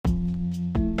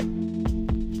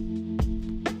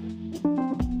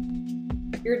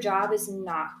your job is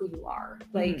not who you are.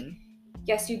 Like,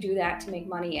 yes, you do that to make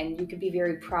money and you could be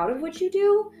very proud of what you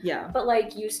do. Yeah. But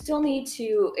like, you still need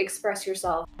to express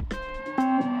yourself.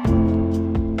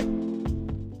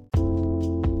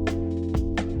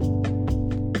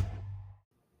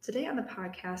 Today on the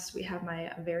podcast, we have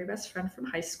my very best friend from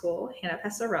high school, Hanna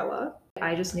Passarella.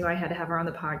 I just knew I had to have her on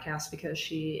the podcast because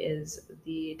she is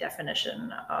the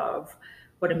definition of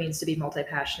what it means to be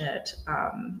multi-passionate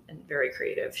and very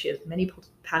creative. She has many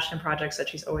passion projects that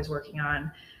she's always working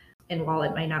on. And while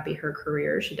it might not be her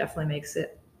career, she definitely makes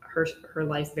it her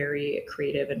life very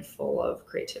creative and full of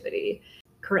creativity.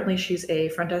 Currently, she's a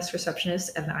front desk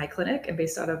receptionist at an eye clinic and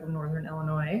based out of Northern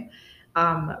Illinois.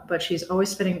 But she's always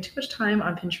spending too much time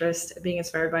on Pinterest, being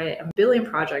inspired by a billion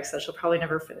projects that she'll probably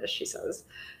never finish, she says.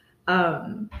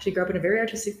 She grew up in a very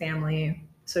artistic family,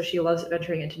 so she loves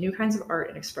venturing into new kinds of art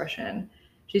and expression.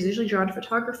 She's usually drawn to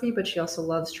photography, but she also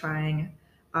loves trying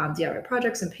DIY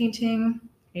projects and painting.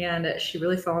 And she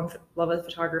really fell in love with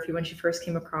photography when she first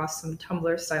came across some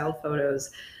Tumblr-styled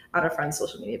photos on a friend's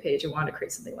social media page and wanted to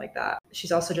create something like that.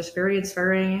 She's also just very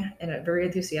inspiring and a very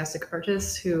enthusiastic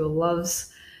artist who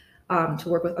loves to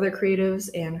work with other creatives,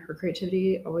 and her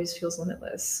creativity always feels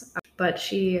limitless. But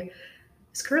she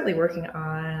is currently working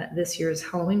on this year's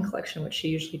Halloween collection, which she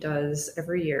usually does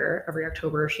every year. Every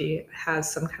October, she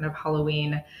has some kind of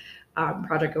Halloween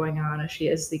project going on. She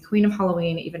is the queen of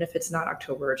Halloween, even if it's not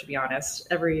October, to be honest.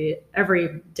 Every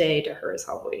day to her is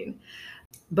Halloween.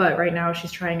 But right now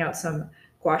she's trying out some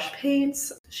gouache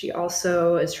paints. She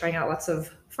also is trying out lots of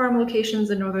farm locations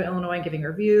in Northern Illinois, giving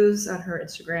reviews on her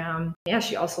Instagram. Yeah,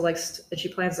 she also she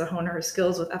plans to hone her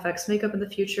skills with FX makeup in the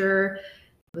future,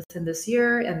 within this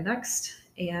year and next.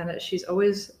 And she's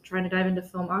always trying to dive into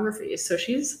filmography. So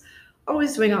she's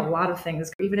always doing a lot of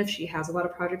things. Even if she has a lot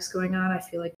of projects going on, I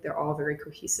feel like they're all very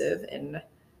cohesive. And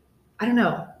I don't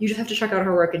know, you just have to check out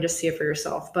her work and just see it for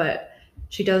yourself. But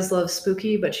she does love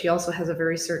spooky, but she also has a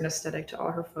very certain aesthetic to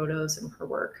all her photos and her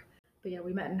work. But yeah,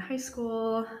 we met in high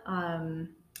school,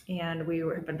 and we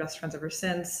have been best friends ever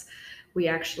since. We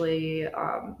actually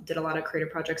did a lot of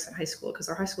creative projects in high school because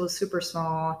our high school is super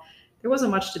small. There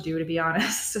wasn't much to do, to be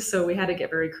honest. So we had to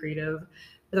get very creative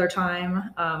with our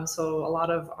time. So a lot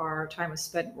of our time was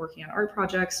spent working on art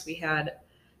projects. We had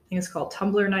things called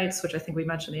Tumblr nights, which I think we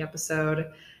mentioned in the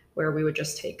episode, where we would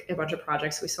just take a bunch of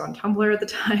projects we saw on Tumblr at the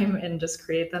time and just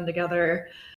create them together.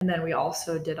 And then we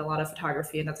also did a lot of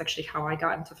photography, and that's actually how I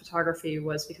got into photography,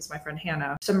 was because my friend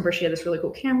Hannah. So I remember she had this really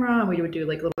cool camera, and we would do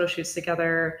like little photo shoots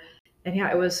together. And yeah,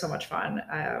 it was so much fun.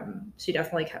 She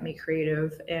definitely kept me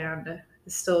creative, and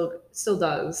it still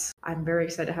does. I'm very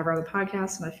excited to have her on the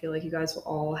podcast, and I feel like you guys will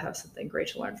all have something great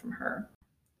to learn from her.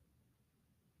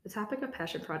 The topic of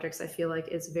passion projects, I feel like,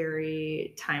 is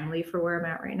very timely for where I'm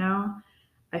at right now.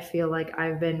 I feel like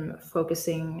I've been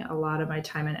focusing a lot of my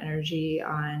time and energy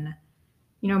on,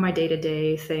 my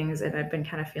day-to-day things, and I've been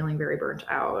kind of feeling very burnt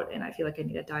out. And I feel like I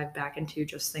need to dive back into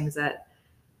just things that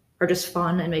are just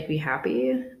fun and make me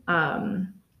happy,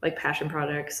 like passion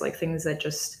projects, like things that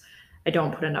just I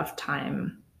don't put enough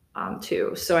time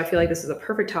to. So I feel like this is a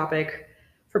perfect topic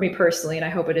for me personally, and I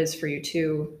hope it is for you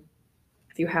too,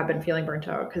 if you have been feeling burnt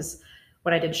out. Because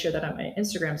when I did share that on my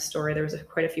Instagram story, there was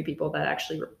quite a few people that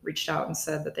actually reached out and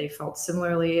said that they felt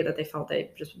similarly, that they felt they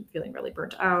just feeling really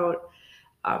burnt out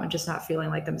and just not feeling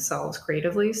like themselves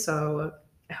creatively. So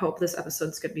I hope this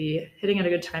episode's going to be hitting at a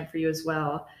good time for you as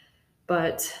well.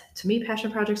 But to me,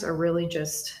 passion projects are really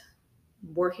just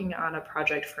working on a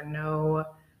project for no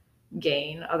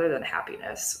gain other than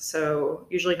happiness. So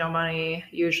usually no money,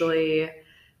 usually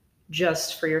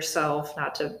just for yourself,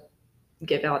 not to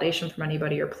get validation from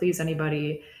anybody or please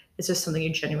anybody. It's just something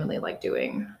you genuinely like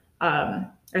doing. I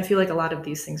feel like a lot of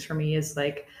these things for me is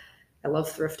like, I love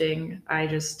thrifting. I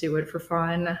just do it for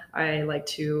fun. I like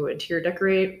to interior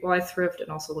decorate while I thrift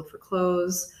and also look for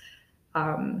clothes.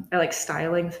 I like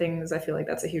styling things. I feel like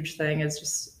that's a huge thing, is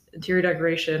just interior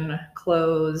decoration,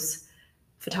 clothes,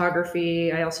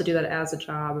 photography. I also do that as a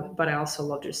job, but I also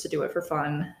love just to do it for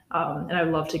fun. And I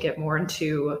would love to get more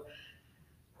into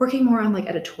working more on like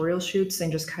editorial shoots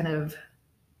and just kind of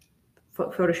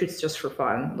photo shoots just for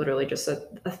fun, literally just a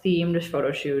themed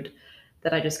photo shoot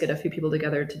that I just get a few people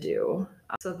together to do.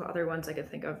 Some other ones I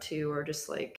could think of too are just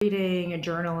like reading and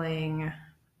journaling.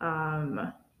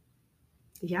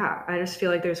 Yeah, I just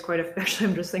feel like there's actually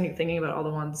I'm just thinking about all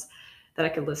the ones that I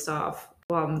could list off.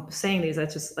 While I'm saying these,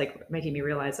 that's just like making me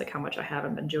realize like how much I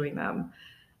haven't been doing them,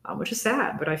 which is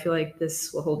sad, but I feel like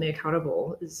this will hold me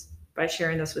accountable, is by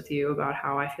sharing this with you about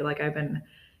how I feel like I've been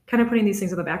kind of putting these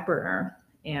things on the back burner.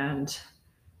 And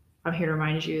I'm here to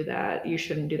remind you that you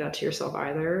shouldn't do that to yourself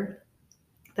either,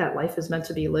 that life is meant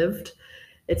to be lived.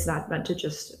 It's not meant to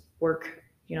just work,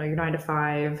 your 9 to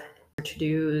 5, your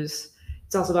to-dos.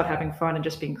 It's also about having fun and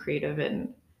just being creative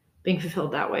and being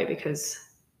fulfilled that way, because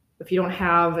if you've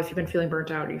been feeling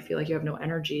burnt out or you feel like you have no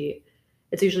energy,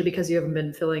 it's usually because you haven't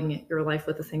been filling your life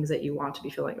with the things that you want to be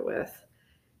filling it with.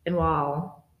 And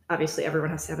while obviously everyone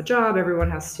has to have a job, everyone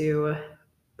has to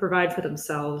provide for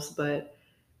themselves, but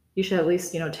you should at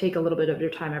least, take a little bit of your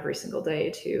time every single day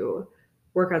to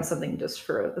work on something just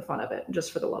for the fun of it,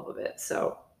 just for the love of it.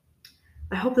 So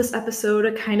I hope this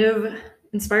episode kind of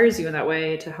inspires you in that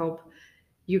way to help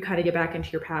you kind of get back into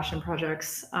your passion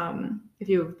projects, if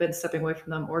you've been stepping away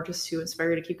from them, or just to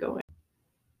inspire you to keep going.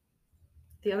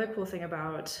 The other cool thing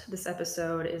about this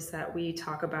episode is that we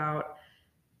talk about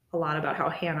a lot about how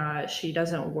Hannah, she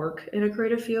doesn't work in a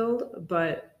creative field,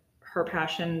 but her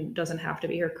passion doesn't have to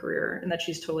be her career, and that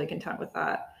she's totally content with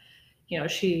that.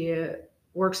 She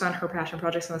works on her passion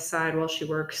projects on the side while she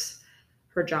works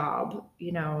her job,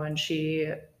 and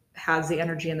she has the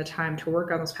energy and the time to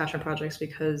work on those passion projects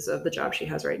because of the job she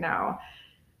has right now.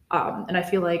 And I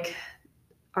feel like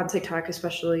on TikTok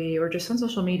especially, or just on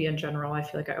social media in general, I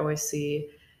feel like I always see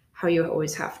how you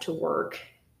always have to work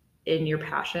in your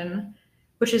passion,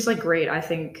 which is like great. I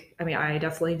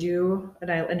definitely do,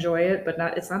 and I enjoy it, but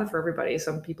it's not for everybody.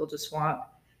 Some people just want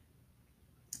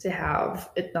to have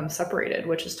them separated,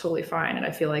 which is totally fine. And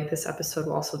I feel like this episode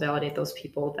will also validate those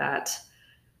people that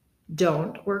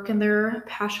don't work in their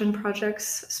passion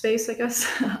projects space, I guess.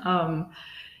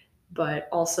 But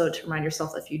also to remind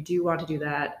yourself, if you do want to do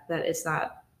that it's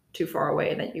not too far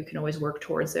away, and that you can always work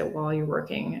towards it while you're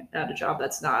working at a job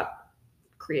that's not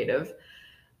creative.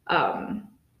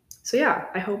 So yeah,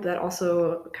 I hope that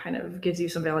also kind of gives you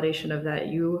some validation of that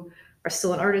you are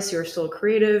still an artist, you are still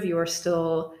creative, you are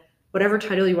still whatever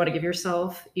title you want to give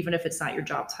yourself, even if it's not your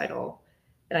job title.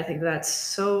 And I think that's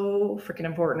so freaking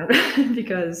important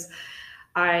because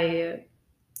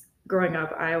growing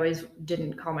up, I always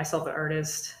didn't call myself an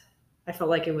artist. I felt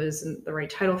like it wasn't the right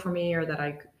title for me, or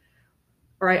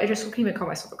I just couldn't even call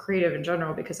myself a creative in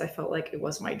general, because I felt like it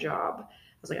was my job.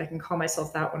 I was like, I can call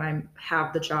myself that when I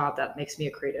have the job that makes me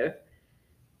a creative.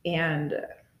 And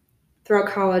throughout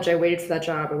college, I waited for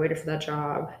that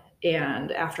job.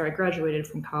 And after I graduated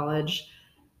from college,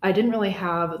 I didn't really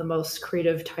have the most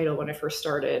creative title when I first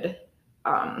started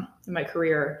in my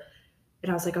career.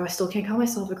 And I was like, oh, I still can't call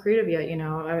myself a creative yet.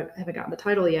 I haven't gotten the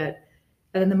title yet.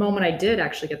 And then the moment I did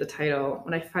actually get the title,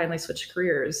 when I finally switched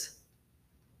careers,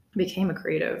 became a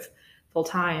creative full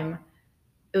time,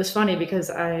 it was funny because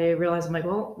I realized, I'm like,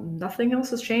 well, nothing else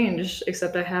has changed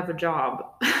except I have a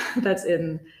job that's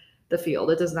in the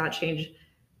field. It does not change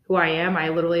who I am. I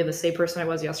literally am the same person I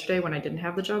was yesterday when I didn't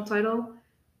have the job title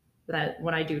that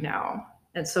when I do now.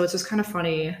 And so it's just kind of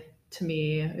funny to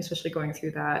me, especially going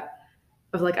through that,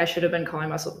 of like, I should have been calling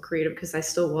myself a creative, because I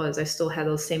still had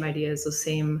those same ideas, those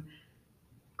same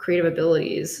creative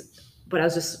abilities, but I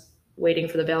was just waiting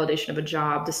for the validation of a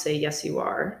job to say, yes, you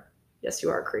are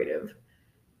creative.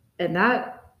 And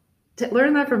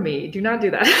learn that from me. Do not do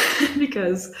that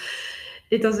because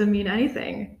it doesn't mean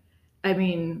anything. I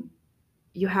mean,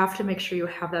 you have to make sure you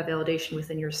have that validation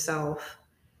within yourself,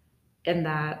 and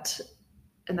that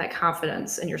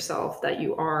confidence in yourself that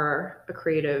you are a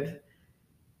creative,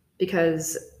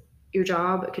 because your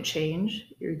job could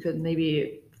change. You could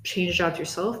maybe change jobs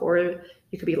yourself, or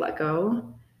you could be let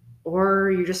go, or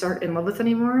you just aren't in love with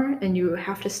anymore, and you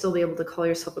have to still be able to call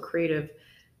yourself a creative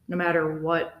no matter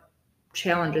what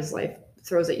challenges life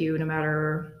throws at you. No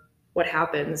matter what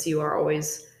happens, you are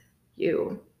always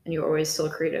you, and you're always still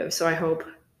creative. So I hope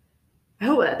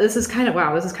that this is kind of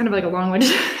like a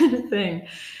long-winded thing,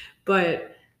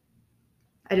 but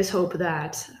I just hope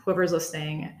that whoever's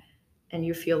listening and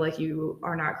you feel like you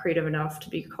are not creative enough to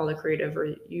be called a creative,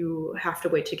 or you have to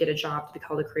wait to get a job to be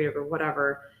called a creative, or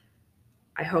whatever,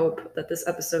 I hope that this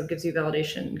episode gives you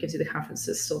validation, gives you the confidence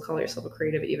to still call yourself a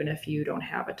creative, even if you don't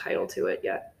have a title to it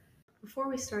yet. Before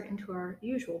we start into our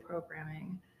usual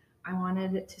programming, I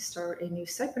wanted to start a new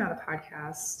segment on the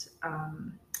podcast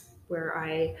where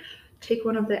I take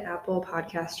one of the Apple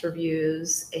podcast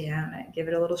reviews and give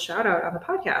it a little shout out on the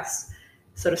podcast.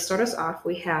 So to start us off,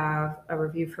 we have a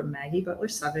review from Maggie Butler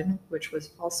 7, which was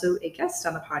also a guest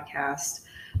on the podcast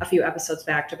a few episodes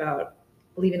back, about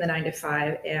leaving the 9 to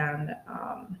 5 and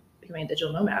becoming a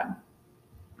digital nomad,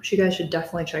 which you guys should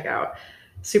definitely check out.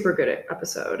 Super good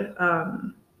episode.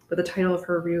 But the title of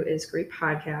her review is Great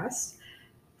Podcast.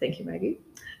 Thank you, Maggie.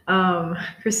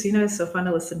 Christina is so fun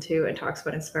to listen to and talks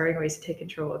about inspiring ways to take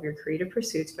control of your creative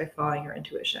pursuits by following your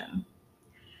intuition.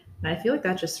 And I feel like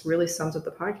that just really sums up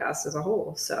the podcast as a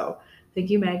whole. So Thank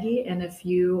you, Maggie. And if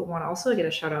you want to also get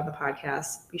a shout out on the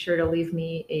podcast, be sure to leave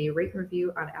me a rate and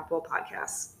review on Apple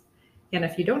Podcasts. And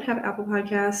if you don't have Apple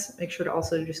Podcasts, make sure to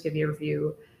also just give me a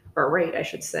review, or a rate, I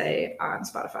should say, on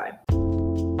Spotify.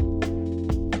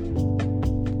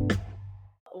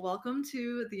 Welcome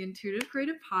to the Intuitive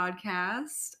Creative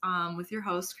Podcast with your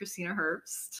host, Christina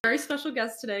Herbst. Very special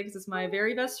guest today because it's my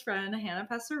very best friend, Hanna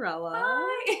Passarella.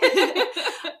 Hi.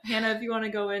 Hanna, if you want to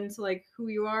go into like who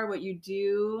you are, what you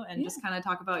do, and just kind of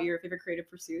talk about your favorite creative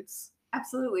pursuits.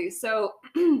 Absolutely. So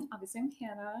obviously I'm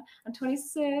Hannah. I'm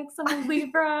 26. I'm a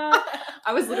Libra.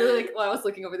 I was literally like, while I was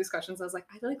looking over these questions, I was like,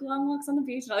 I like long walks on the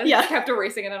beach. And I kept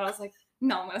erasing it, and I was like,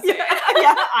 no, I'm gonna say it.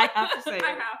 Yeah, I have to say it. I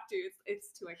have to.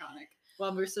 It's too iconic.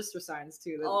 Well, we're sister signs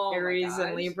too. Oh Aries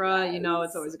and Libra, yes. You know,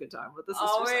 it's always a good time with the sister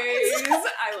always. signs.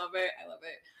 I love it.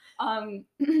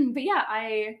 But yeah,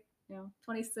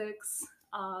 26.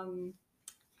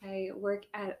 I work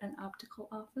at an optical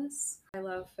office. I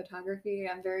love photography.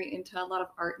 I'm very into a lot of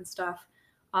art and stuff.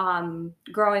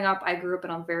 Growing up, I grew up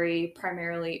in a very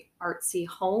primarily artsy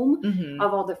home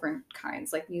of all different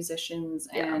kinds, like musicians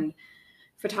and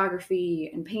photography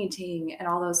and painting and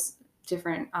all those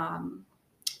different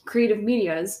creative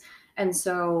medias. And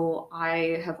so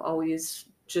I have always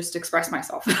just expressed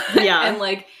myself. And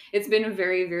like, it's been a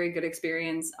very, very good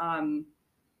experience.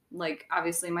 Like,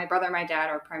 obviously my brother and my dad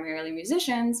are primarily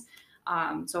musicians.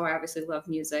 So I obviously love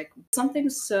music. Something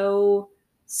so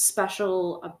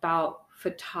special about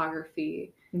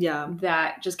photography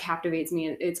that just captivates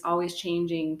me. It's always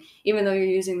changing, even though you're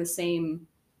using the same,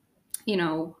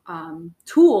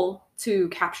 tool to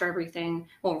capture everything.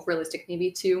 Well, realistic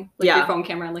maybe too, like your phone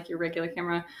camera and like your regular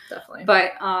camera. Definitely.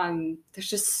 But there's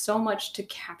just so much to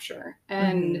capture.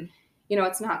 And,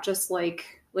 it's not just like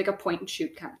a point and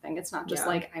shoot kind of thing. It's not just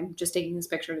like, I'm just taking this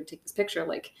picture to take this picture.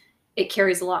 Like, it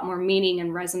carries a lot more meaning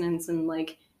and resonance, and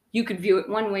like, you could view it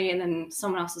one way and then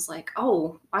someone else is like,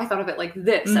 oh, I thought of it like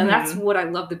this. And that's what I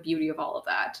love, the beauty of all of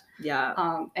that.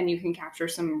 And you can capture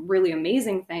some really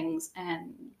amazing things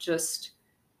and just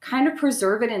kind of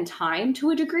preserve it in time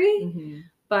to a degree.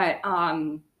 But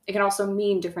it can also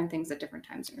mean different things at different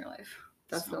times in your life.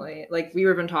 Definitely. So. Like, we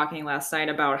were been talking last night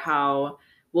about how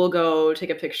we'll go take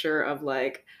a picture of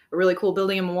like a really cool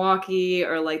building in Milwaukee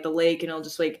or like the lake, and it'll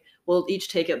just like, we'll each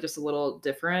take it just a little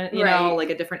different, you know, like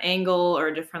a different angle or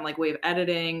a different like way of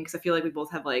editing. Cause I feel like we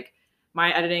both have like,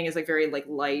 my editing is like very like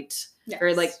light,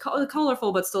 very like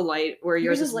colorful, but still light, where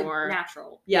yours is like more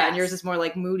natural. And yours is more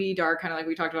like moody, dark, kind of like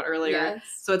we talked about earlier.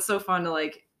 So it's so fun to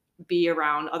like be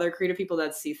around other creative people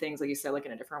that see things, like you said, like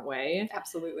in a different way.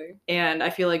 Absolutely. And I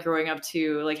feel like growing up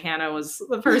too, like Hanna was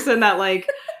the person that like,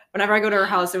 whenever I go to her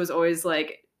house, it was always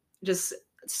like just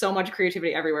so much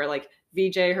creativity everywhere. Like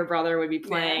VJ, her brother, would be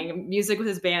playing music with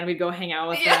his band. We'd go hang out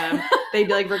with them. They'd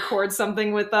like record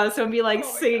something with us and be like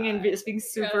singing and just being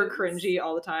super cringy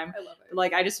all the time. I love it.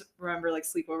 Like, I just remember like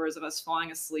sleepovers of us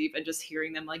falling asleep and just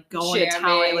hearing them like go into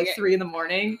town at like 3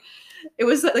 a.m. It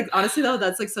was like, honestly though,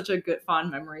 that's like such a good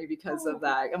fond memory because of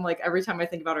that. I'm like, every time I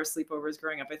think about our sleepovers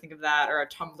growing up, I think of that, or our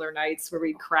Tumblr nights where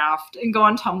we craft and go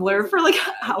on Tumblr for like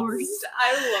hours.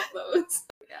 I love those.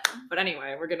 But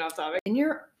anyway, we're getting off topic. In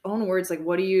your own words, like,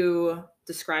 what do you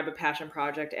describe a passion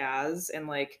project as? And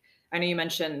like, I know you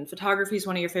mentioned photography is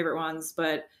one of your favorite ones,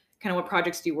 but kind of what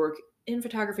projects do you work in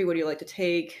photography? What do you like to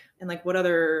take? And like, what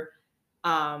other,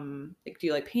 like, do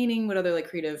you like painting? What other like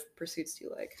creative pursuits do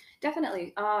you like?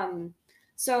 Definitely.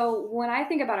 So when I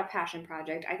think about a passion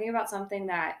project, I think about something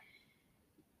that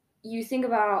you think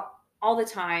about all the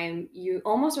time. You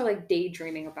almost are like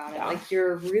daydreaming about it. Like,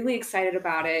 you're really excited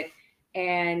about it.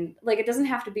 And like, it doesn't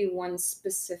have to be one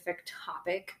specific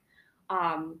topic,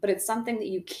 but it's something that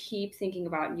you keep thinking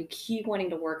about and you keep wanting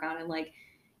to work on, and like,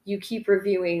 you keep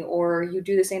reviewing, or you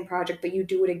do the same project, but you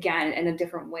do it again in a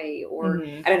different way, or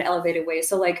at an elevated way.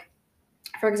 So like,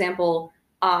 for example,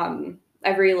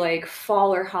 every like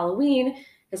fall or Halloween,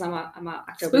 because I'm a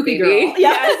October spooky baby. Girl.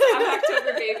 Yes, I'm an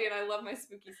October baby, and I love my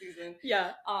spooky season.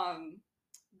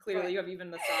 Clearly you have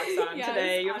even the socks on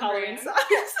today. You have Halloween brand. socks.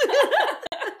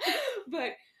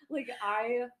 But like,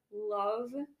 I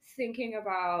love thinking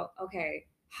about, okay,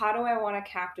 how do I want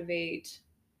to captivate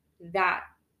that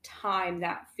time,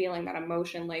 that feeling, that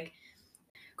emotion? Like,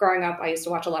 growing up, I used to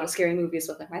watch a lot of scary movies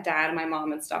with like my dad and my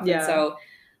mom and stuff. And so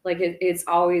like, it's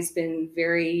always been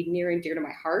very near and dear to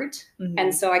my heart.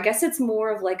 And so I guess it's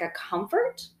more of like a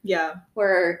comfort.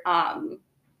 Where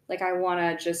like, I want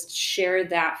to just share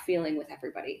that feeling with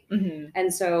everybody.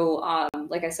 And so,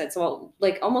 like I said, so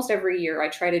like almost every year I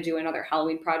try to do another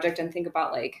Halloween project and think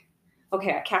about like,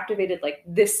 okay, I captivated like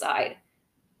this side.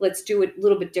 Let's do it a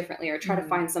little bit differently, or try to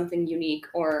find something unique.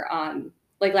 Or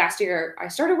like last year I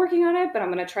started working on it, but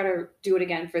I'm going to try to do it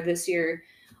again for this year.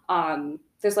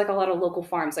 There's like a lot of local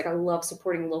farms. Like I love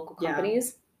supporting local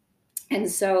companies. Yeah.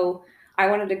 And so I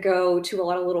wanted to go to a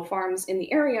lot of little farms in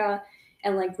the area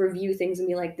and like review things and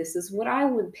be like, this is what I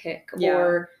would pick. Yeah.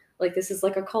 Or like, this is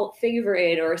like a cult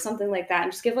favorite or something like that.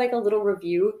 And just give like a little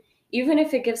review, even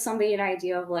if it gives somebody an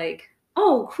idea of like,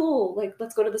 oh, cool. Like,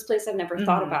 let's go to this place I've never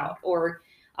thought about or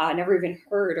never even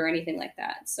heard or anything like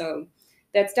that. So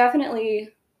that's definitely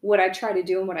what I try to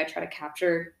do and what I try to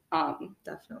capture.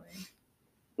 Definitely.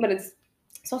 But it's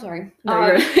so sorry.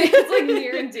 No, it's like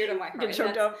near and dear to my heart. Get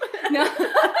choked up. No.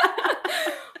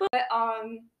 But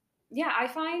yeah, I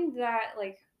find that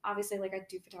like obviously like I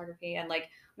do photography and like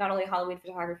not only Halloween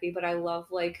photography, but I love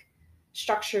like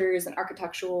structures and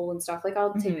architectural and stuff. Like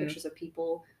I'll take pictures of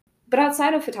people. But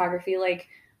outside of photography, like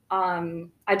I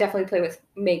definitely play with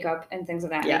makeup and things of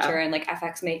that nature and like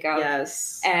FX makeup.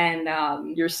 Yes.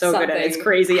 And you're so good at it. It's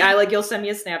crazy. I like you'll send me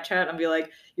a Snapchat and be like,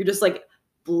 you're just like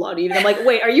bloodied. And I'm like,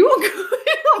 wait, are you okay?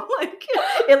 I'm like,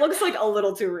 it looks like a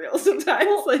little too real sometimes.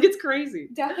 Well, like it's crazy.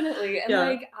 Definitely. And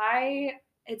like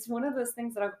it's one of those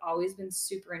things that I've always been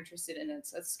super interested in.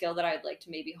 It's a skill that I'd like to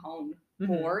maybe hone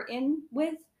more in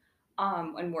with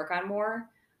and work on more.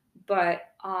 But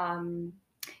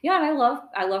yeah, and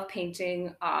I love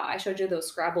painting. I showed you those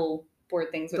Scrabble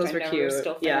board things, which I never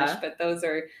still finished, but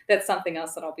that's something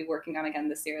else that I'll be working on again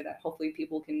this year that hopefully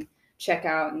people can check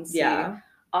out and see. Yeah,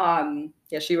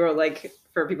 she wrote like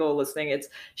for people listening,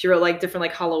 she wrote like different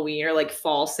like Halloween or like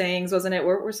fall sayings, wasn't it?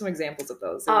 What were some examples of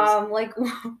those? Like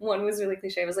one was really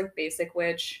cliche. It was like basic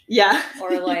witch. Yeah.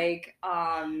 Or like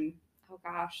oh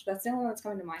gosh, that's the only one that's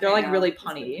coming to mind. They're like really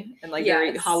punny and like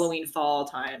very Halloween fall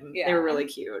time. Yeah. They were really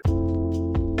cute.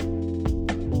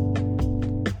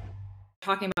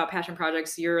 Talking about passion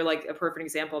projects, you're like a perfect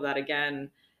example of that again,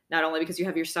 not only because you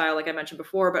have your style, like I mentioned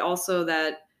before, but also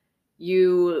that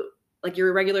you like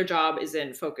your regular job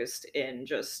isn't focused in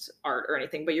just art or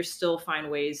anything, but you still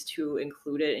find ways to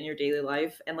include it in your daily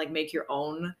life and like make your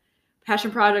own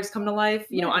passion projects come to life,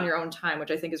 you know, on your own time,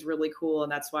 which I think is really cool.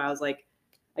 And that's why I was like,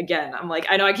 again, I'm like,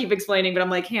 I know I keep explaining, but I'm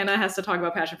like, Hannah has to talk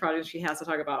about passion projects. She has to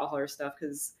talk about all her stuff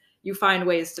because you find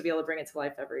ways to be able to bring it to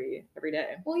life every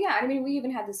day. Well, yeah. I mean, we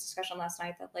even had this discussion last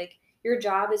night that like your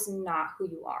job is not who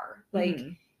you are. Like,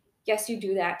 yes, you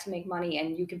do that to make money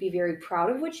and you can be very proud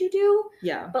of what you do.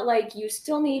 Yeah. But like you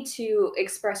still need to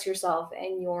express yourself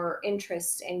and your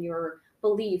interests and your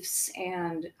beliefs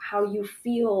and how you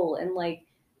feel and like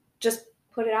just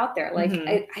put it out there. Like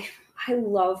I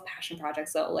love passion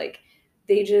projects though. Like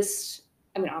they just,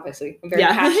 I mean, obviously I'm very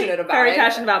passionate about very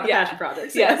passionate about the passion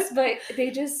projects. Yes. But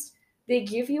they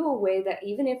give you a way that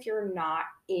even if you're not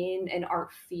in an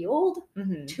art field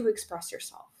to express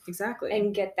yourself. Exactly.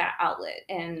 And get that outlet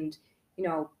and, you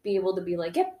know, be able to be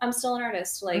like, yep, I'm still an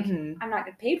artist. Like I'm not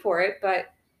getting paid for it, but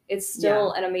it's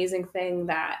still an amazing thing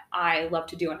that I love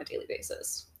to do on a daily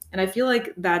basis. And I feel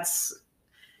like that's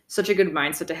such a good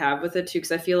mindset to have with it too.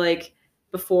 Cause I feel like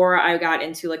before I got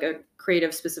into like a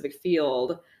creative specific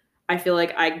field, I feel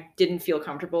like I didn't feel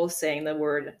comfortable saying the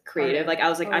word creative. Like I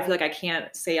was like, I feel like I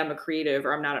can't say I'm a creative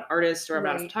or I'm not an artist or I'm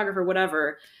not a photographer,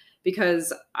 whatever,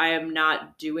 because I am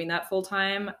not doing that full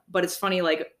time. But it's funny,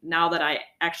 like now that I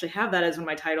actually have that as one of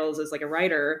my titles as like a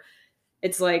writer,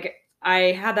 it's like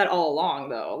I had that all along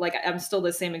though. Like I'm still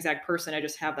the same exact person. I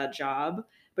just have that job.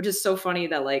 But just so funny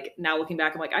that like now looking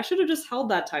back, I'm like, I should have just held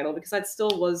that title because that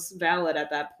still was valid at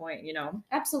that point, you know?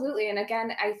 Absolutely. And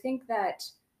again, I think that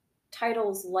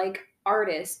titles like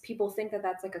artist, people think that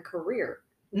that's like a career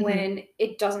when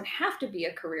it doesn't have to be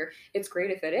a career. It's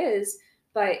great if it is,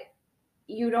 but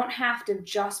you don't have to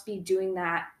just be doing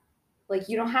that. Like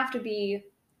you don't have to be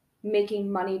making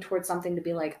money towards something to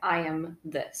be like, I am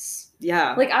this.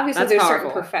 Yeah. Like obviously there's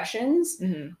certain professions,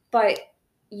 but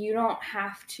you don't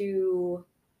have to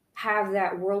have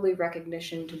that worldly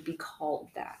recognition to be called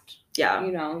that. Yeah.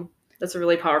 You know? That's a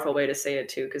really powerful way to say it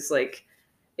too. Cause like,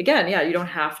 again, yeah, you don't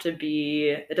have to be,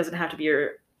 it doesn't have to be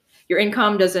your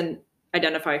income doesn't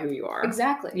identify who you are.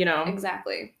 Exactly. You know?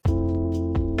 Exactly.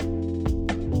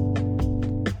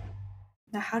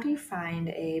 Now, how do you find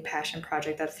a passion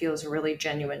project that feels really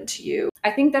genuine to you?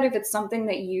 I think that if it's something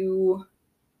that you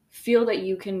feel that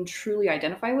you can truly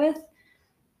identify with,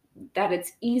 that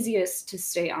it's easiest to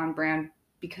stay on brand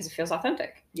because it feels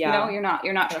authentic. Yeah. You know,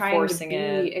 you're not trying to be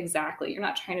it. You're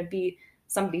not trying to be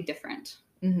somebody different.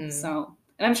 So,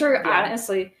 and I'm sure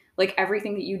honestly, like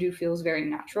everything that you do feels very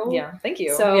natural. Yeah. Thank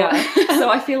you. So, so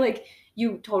I feel like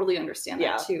you totally understand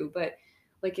that too. But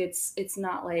like, it's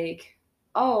not like,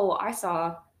 oh, I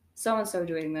saw so-and-so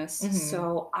doing this,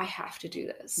 so I have to do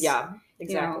this. Yeah,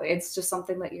 exactly. You know, it's just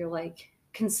something that you're like,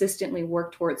 consistently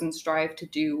work towards and strive to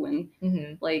do.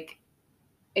 And like,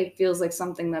 it feels like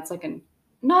something that's like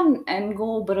not an end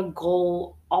goal, but a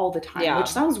goal all the time, which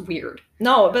sounds weird.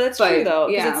 No, but that's true though.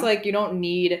 Because yeah. it's like, you don't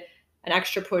need an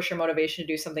extra push or motivation to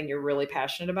do something you're really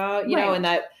passionate about, you know,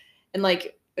 and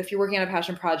like, if you're working on a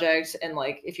passion project and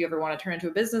like, if you ever want to turn into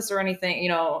a business or anything, you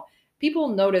know, people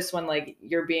notice when like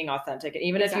you're being authentic. And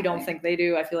even if you don't think they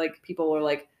do, I feel like people are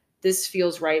like, this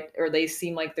feels right, or they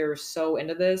seem like they're so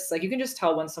into this. Like, you can just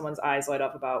tell when someone's eyes light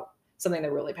up about something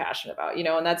they're really passionate about, you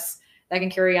know, and that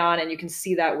can carry on, and you can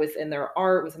see that within their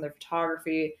art, within their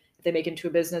photography. If they make it into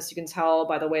a business, you can tell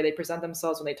by the way they present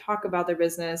themselves when they talk about their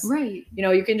business. Right. You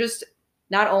know, you can just,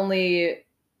 not only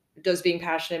does being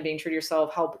passionate and being true to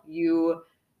yourself help you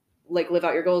like live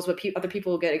out your goals, but other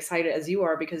people will get excited as you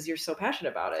are because you're so passionate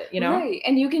about it, you know? Right.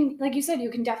 And you can, like you said, you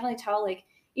can definitely tell, like,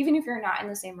 even if you're not in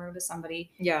the same room as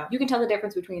somebody, you can tell the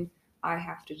difference between I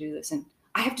have to do this and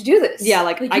I have to do this. Yeah,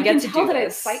 like I get to do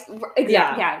this. Exactly.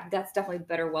 Yeah, that's definitely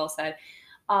better, well said.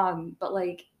 But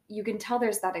like, you can tell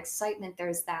there's that excitement,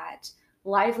 there's that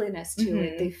liveliness to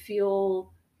it. They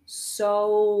feel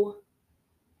so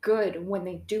good when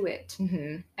they do it.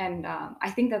 And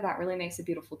I think that really makes it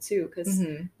beautiful too, because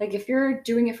like, if you're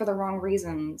doing it for the wrong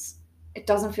reasons, it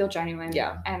doesn't feel genuine.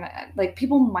 And like,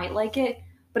 people might like it,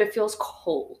 but it feels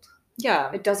cold.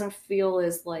 It doesn't feel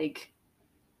as like,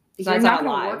 you're not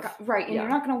going to work, right? And you're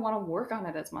not going to want to work on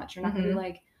it as much. You're not going to be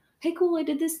like, hey, cool, I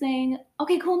did this thing.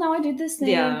 Okay, cool, now I did this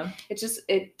thing.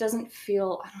 It doesn't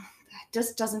feel, it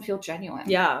just doesn't feel genuine.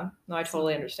 No, I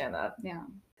totally understand that.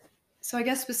 So I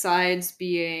guess besides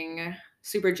being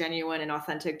super genuine and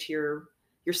authentic to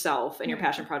yourself and your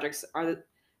passion projects, is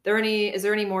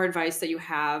there any more advice that you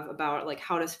have about like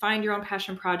how to find your own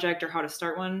passion project or how to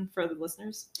start one for the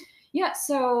listeners? Yeah,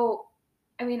 so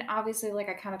I mean, obviously, like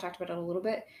I kind of talked about it a little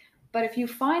bit, but if you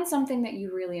find something that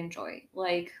you really enjoy,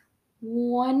 like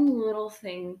one little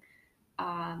thing,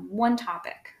 one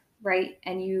topic, right,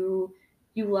 and you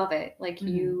love it, like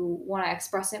you want to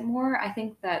express it more, I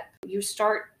think that you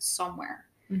start somewhere.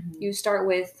 You start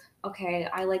with, okay,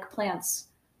 I like plants,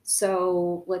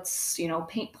 so let's,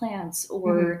 paint plants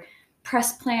or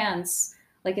press plants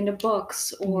like into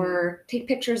books or take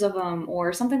pictures of them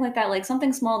or something like that, like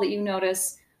something small that you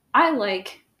notice. I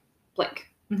like blank.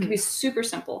 It can be super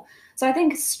simple. So I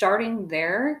think starting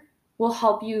there will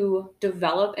help you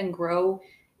develop and grow,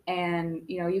 and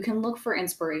you can look for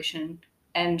inspiration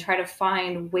and try to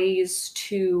find ways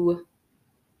to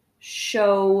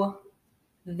show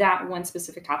that one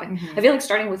specific topic. I feel like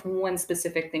starting with one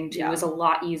specific thing too is a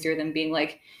lot easier than being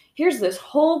like, here's this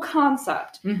whole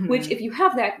concept, which if you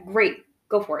have that, great,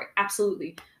 go for it.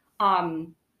 Absolutely. But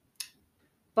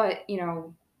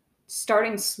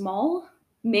starting small,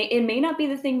 it may not be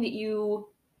the thing that you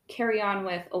carry on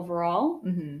with overall,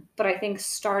 but I think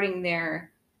starting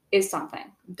there is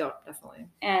something. Definitely.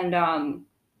 And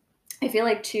I feel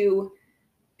like too,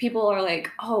 people are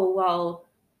like, oh, well,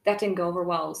 that didn't go over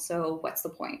well, so what's the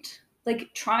point?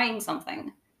 Like trying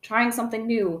something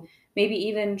new, maybe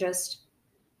even just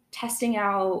testing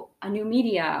out a new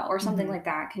media or something like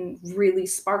that can really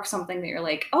spark something that you're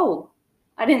like, oh,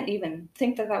 I didn't even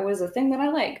think that was a thing that I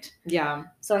liked.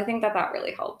 So I think that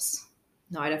really helps.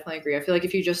 No, I definitely agree. I feel like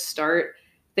if you just start,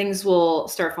 things will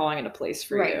start falling into place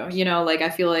for you. Like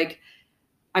I feel like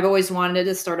I've always wanted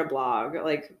to start a blog,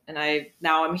 like, and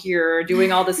now I'm here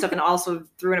doing all this stuff and also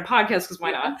threw in a podcast because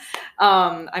why not?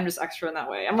 I'm just extra in that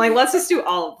way. I'm like, let's just do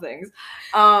all of things.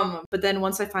 But then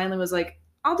once I finally was like,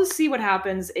 I'll just see what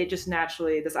happens, it just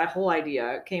naturally, this whole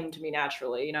idea came to me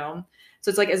naturally, So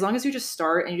it's like, as long as you just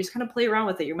start and you just kind of play around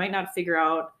with it, you might not figure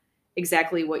out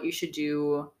exactly what you should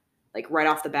do like right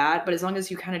off the bat, but as long as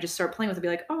you kind of just start playing with it, be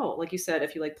like, oh, like you said,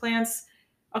 if you like plants,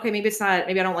 okay, maybe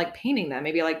I don't like painting them.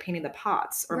 Maybe I like painting the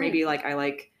pots, or maybe like I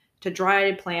like to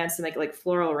dry plants and make like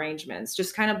floral arrangements.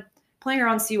 Just kind of playing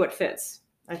around, see what fits.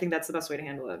 I think that's the best way to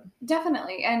handle it.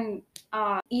 Definitely. And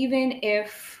even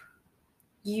if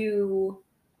you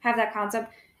have that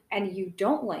concept and you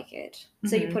don't like it,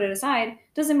 so you put it aside,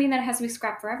 doesn't mean that it has to be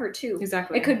scrapped forever too.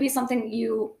 Exactly. It could be something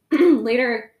you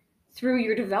later through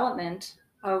your development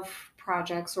of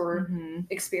projects or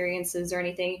experiences or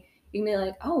anything, you can be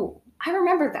like, oh, I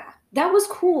remember that. That was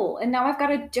cool. And now I've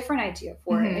got a different idea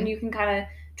for it. And you can kind of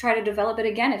try to develop it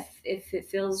again if it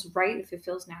feels right, if it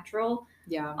feels natural.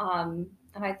 And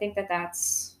I think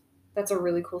that's a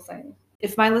really cool thing.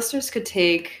 If my listeners could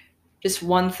take just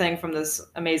one thing from this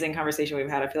amazing conversation we've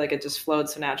had, I feel like it just flowed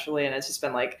so naturally, and it's just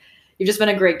been like, you've just been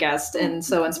a great guest and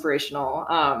so inspirational.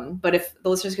 But if the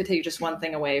listeners could take just one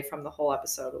thing away from the whole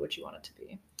episode, what would you want it to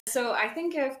be? So I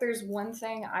think if there's one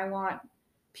thing I want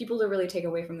people to really take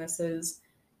away from this is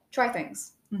try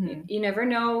things. Mm-hmm. You never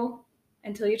know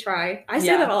until you try. I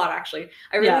say that a lot, actually.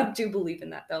 I really do believe in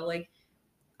that, though. Like,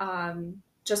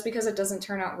 just because it doesn't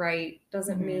turn out right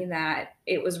doesn't mean that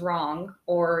it was wrong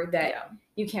or that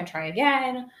you can't try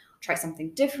again, try something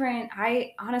different.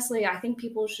 I think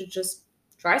people should just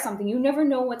try something. You never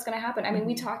know what's going to happen. I mean,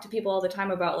 we talk to people all the time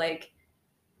about like,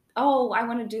 oh, I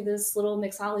want to do this little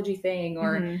mixology thing,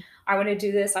 or I want to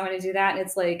do this, I want to do that. And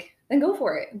it's like, then go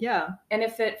for it. Yeah. And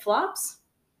if it flops,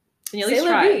 then you at least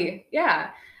try.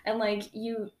 Yeah. And like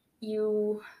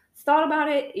you thought about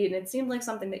it and it seemed like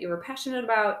something that you were passionate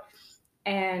about,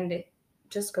 and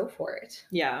just go for it.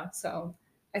 Yeah. So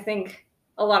I think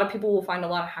a lot of people will find a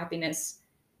lot of happiness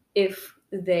if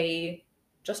they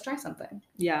just try something.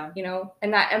 Yeah. You know,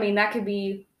 and that, I mean, that could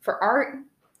be for art,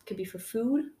 could be for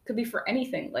food, could be for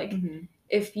anything. Like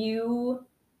if you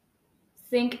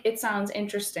think it sounds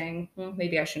interesting, well,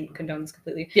 maybe I shouldn't condone this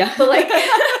completely. Yeah. But like,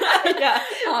 yeah.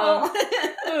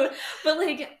 But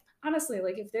like, honestly,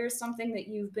 like if there's something that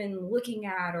you've been looking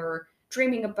at or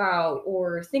dreaming about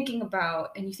or thinking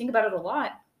about, and you think about it a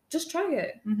lot, just try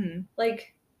it.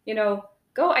 Like, you know,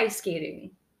 go ice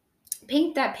skating,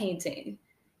 paint that painting,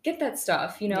 get that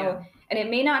stuff, you know, and it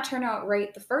may not turn out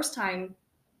right the first time,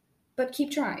 but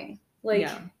keep trying. Like,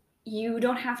 you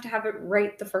don't have to have it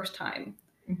right the first time.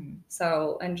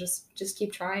 So, and just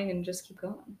keep trying and just keep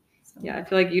going. So. Yeah, I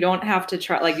feel like you don't have to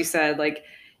try, like you said, like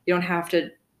you don't have to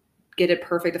get it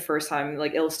perfect the first time.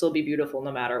 Like it'll still be beautiful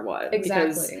no matter what.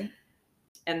 Exactly.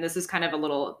 And this is kind of a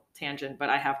little tangent, but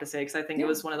I have to say, because I think it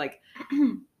was one of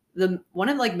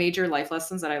like major life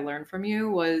lessons that I learned from you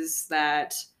was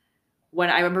that when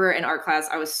I remember in art class,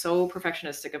 I was so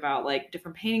perfectionistic about like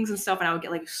different paintings and stuff, and I would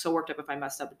get like so worked up if I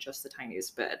messed up just the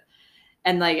tiniest bit.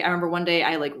 And like I remember one day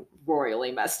I like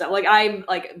royally messed up. Like I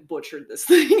like butchered this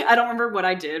thing. I don't remember what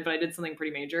I did, but I did something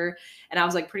pretty major, and I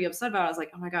was like pretty upset about it. I was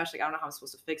like, oh my gosh, like I don't know how I'm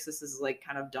supposed to fix this. This is like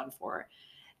kind of done for.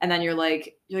 And then you're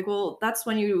like, well, that's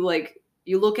when you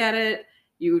look at it,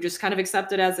 you just kind of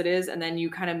accept it as it is, and then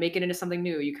you kind of make it into something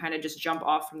new. You kind of just jump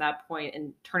off from that point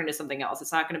and turn it into something else.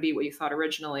 It's not going to be what you thought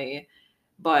originally,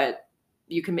 but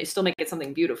you can still make it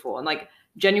something beautiful. And like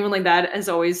genuinely, that has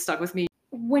always stuck with me.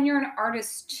 When you're an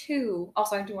artist too,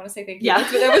 also I do want to say thank you. Yeah,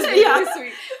 that was really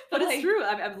sweet. But it's true.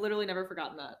 I've literally never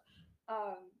forgotten that.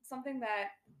 Something that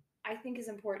I think is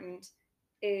important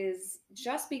is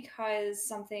just because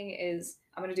something is,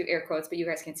 I'm going to do air quotes, but you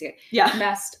guys can't see it. Yeah.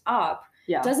 Messed up.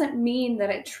 Yeah. Doesn't mean that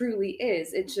it truly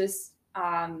is. It just,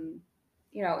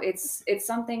 you know, it's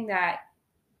something that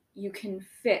you can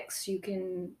fix. You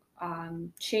can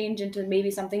change into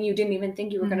maybe something you didn't even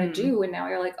think you were going to do, and now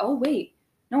you're like, oh wait,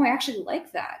 no, I actually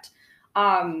like that.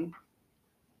 I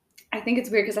think it's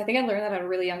weird because I think I learned that at a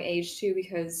really young age too,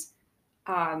 because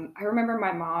I remember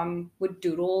my mom would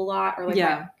doodle a lot, or like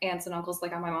my aunts and uncles,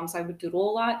 like on my mom's side, would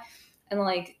doodle a lot, and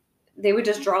like they would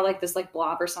just draw like this like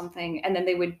blob or something, and then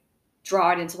they would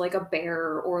draw it into like a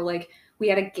bear, or like we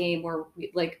had a game where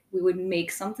we would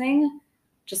make something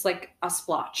just like a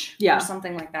splotch or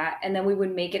something like that, and then we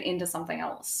would make it into something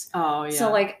else. Oh yeah.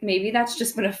 So like maybe that's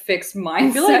just been a fixed mindset.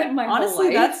 I feel like my honestly whole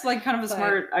life, that's like kind of a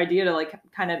smart idea to like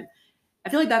kind of, I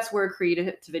feel like that's where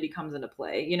creativity comes into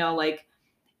play. You know, like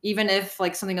even if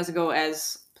like something doesn't go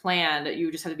as planned,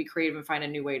 you just have to be creative and find a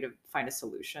new way to find a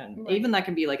solution. Right. Even that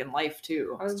can be like in life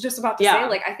too. I was just about to say,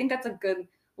 like, I think that's a good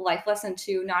life lesson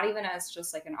too, not even as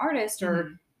just like an artist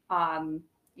or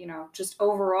you know, just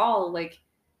overall, like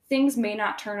things may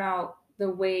not turn out the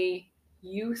way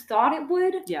you thought it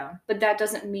would, but that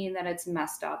doesn't mean that it's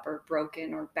messed up or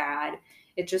broken or bad.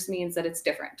 It just means that it's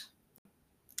different.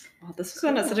 Well, this has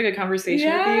been such a good conversation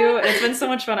with you. And it's been so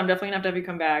much fun. I'm definitely going to have you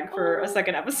come back for a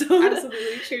second episode.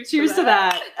 Absolutely. Cheers to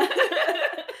that.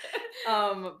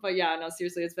 But yeah, no,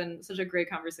 seriously, it's been such a great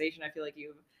conversation. I feel like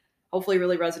you've hopefully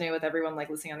really resonate with everyone like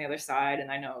listening on the other side.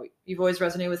 And I know you've always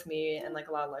resonated with me and like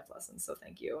a lot of life lessons. So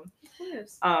thank you. Of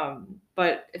course.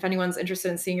 But if anyone's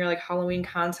interested in seeing your like Halloween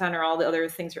content or all the other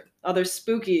things, other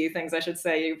spooky things, I should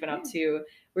say, you've been up to,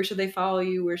 where should they follow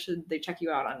you? Where should they check you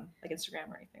out on like Instagram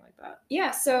or anything like that?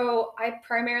 Yeah, so I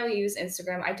primarily use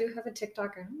Instagram. I do have a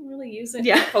TikTok. I don't really use it.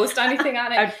 Yeah. Post anything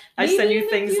on it. I send you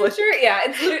things like,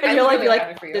 it's and you'll like be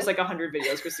like, there's like 100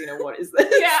 videos, Christina. What is this?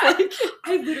 Yeah. Like,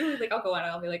 I literally like I'll go on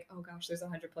and I'll be like, oh gosh, there's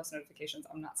 100 plus notifications.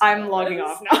 I'm logging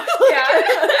off now.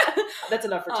 Yeah. That's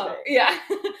enough for today. Yeah.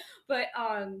 But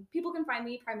people can find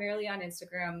me primarily on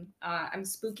Instagram. I'm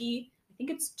spooky. I think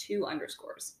it's 2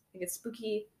 underscores. I think it's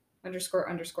spooky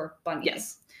 __ bunny.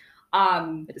 Yes.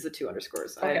 It is a 2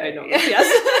 underscores. Okay. I know this.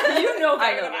 Yes. You know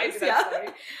I know I this. do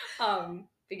that.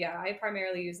 But yeah, I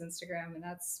primarily use Instagram, and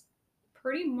that's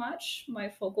pretty much my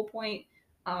focal point.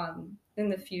 In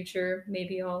the future,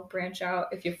 maybe I'll branch out.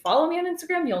 If you follow me on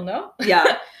Instagram, you'll know.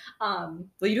 Yeah. Well,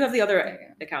 you do have the other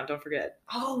account, don't forget.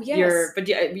 Oh, yes. But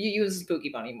yeah, you use Spooky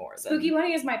Bunny more. Spooky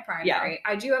Bunny is my primary.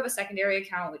 I do have a secondary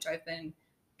account, which I've been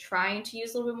trying to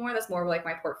use a little bit more. That's more of like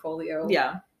my portfolio.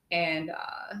 Yeah. And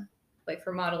like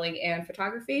for modeling and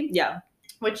photography. Yeah.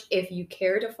 Which, if you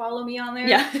care to follow me on there,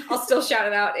 yeah, I'll still shout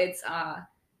it out. It's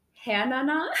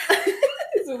hanna.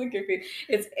 It's really goofy.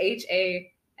 It's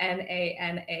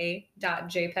HANANA.jpg,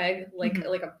 like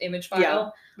an image file. Yeah,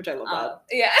 which I love that.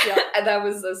 Yeah. And that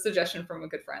was a suggestion from a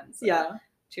good friend. So yeah.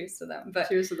 Cheers to them. But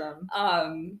cheers to them.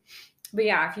 But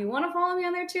yeah, if you want to follow me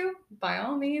on there too, by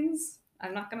all means,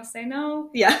 I'm not gonna say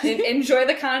no. Yeah. Enjoy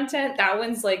the content. That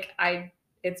one's like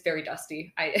it's very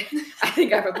dusty. I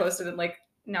think I haven't posted in like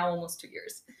now almost 2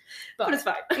 years. But it's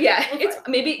fine. Yeah. It's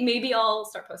fine. Maybe I'll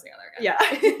start posting on there again.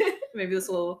 Yeah. Maybe this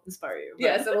will inspire you. But...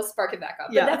 Yes, it'll spark it back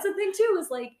up. Yeah. But that's the thing too, is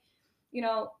like,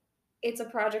 it's a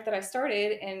project that I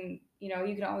started, and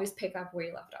you can always pick up where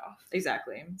you left off.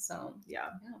 Exactly. So yeah.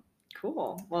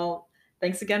 Cool. Well,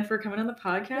 thanks again for coming on the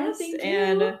podcast. Yeah, thank you.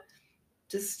 And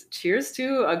just cheers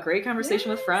to a great conversation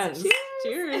with friends.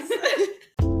 Cheers.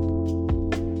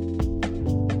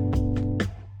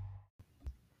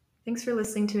 Thanks for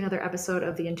listening to another episode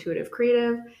of The Intuitive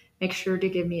Creative. Make sure to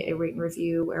give me a rate and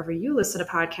review wherever you listen to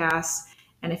podcasts.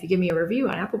 And if you give me a review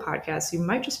on Apple Podcasts, you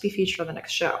might just be featured on the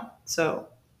next show. So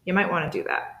you might want to do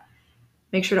that.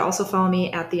 Make sure to also follow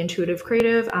me at The Intuitive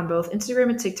Creative on both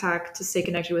Instagram and TikTok to stay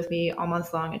connected with me all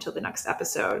month long until the next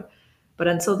episode. But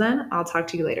until then, I'll talk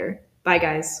to you later. Bye,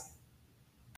 guys.